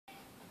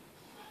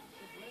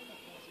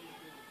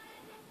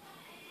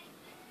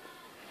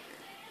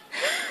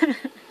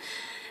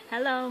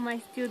Hello, my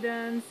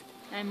students.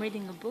 I'm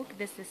reading a book.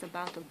 This is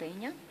about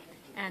Albania,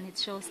 and it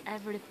shows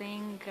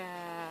everything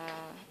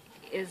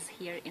is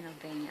here in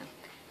Albania.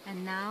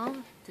 And now,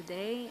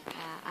 today,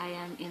 I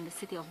am in the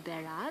city of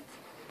Berat,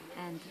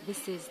 and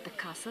this is the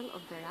castle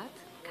of Berat,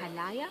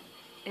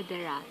 Kalaja-e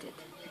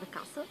the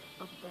castle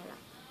of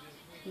Berat.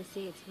 You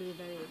see, it's really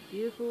very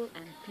beautiful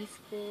and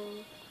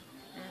peaceful,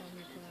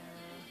 and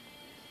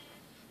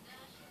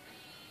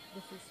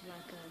this is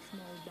like a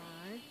small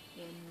bar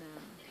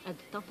at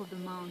the top of the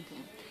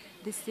mountain.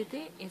 This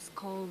city is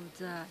called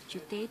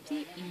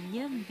Qyteti I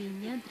një mbi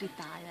një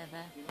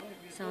dritareve.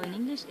 So in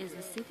English is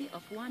the city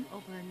of one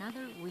over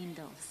another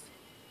windows.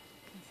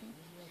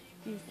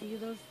 Do you see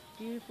those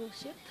beautiful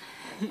ships?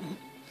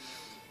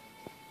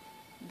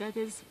 That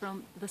is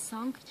from the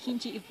song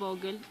Qinqi I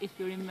Vogël, if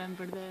you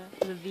remember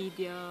the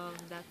video,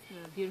 that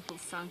beautiful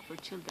song for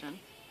children,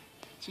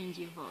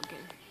 Qinqi I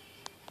Vogël.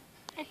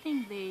 I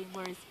think they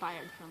were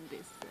inspired from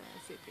this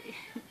city.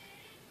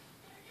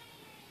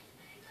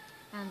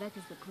 And that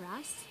is the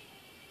grass,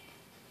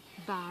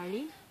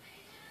 bari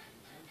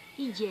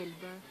I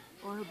gjelbër,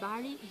 or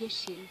bari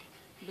jeshil,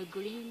 the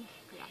green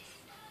grass.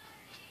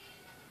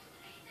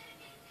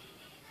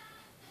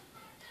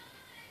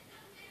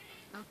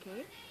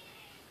 Okay.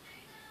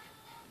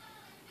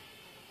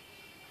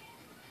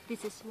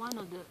 This is one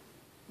of the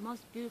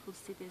most beautiful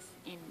cities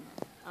in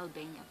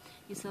Albania.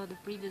 You saw the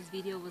previous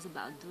video was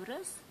about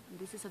Durrës, and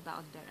this is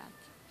about Berat.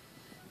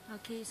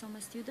 Okay, so my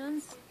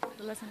students,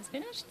 the lesson is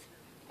finished.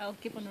 I'll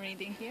keep on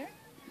reading here,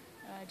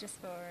 just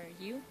for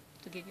you,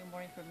 to give you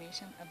more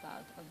information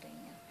about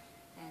Albania.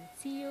 And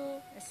see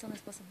you as soon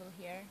as possible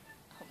here,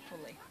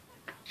 hopefully.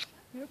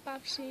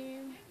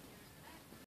 Mirupafshim!